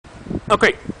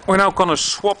Okay, we're now gonna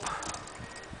swap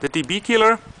the DB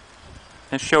killer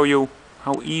and show you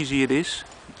how easy it is.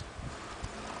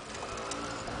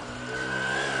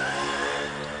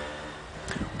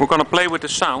 We're gonna play with the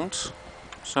sound.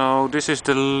 So this is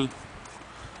the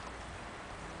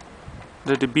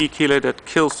DB killer that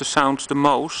kills the sounds the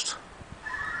most.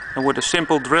 And with a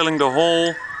simple drilling the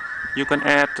hole, you can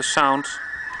add the sound,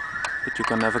 but you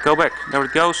can never go back. There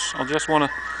it goes. I'll just wanna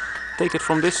take it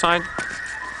from this side.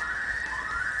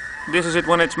 This is it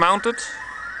when it's mounted.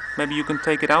 Maybe you can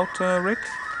take it out, Rick.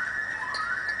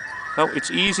 So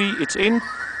it's easy, it's in.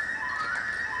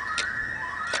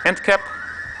 End cap.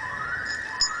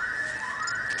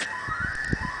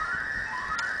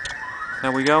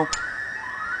 There we go.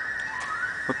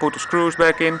 We put the screws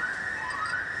back in.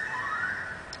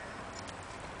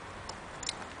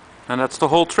 And that's the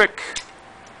whole trick.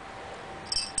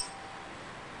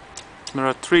 There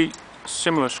are 3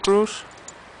 similar screws.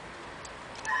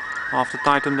 After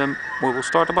tighten them, we will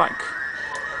start the bike.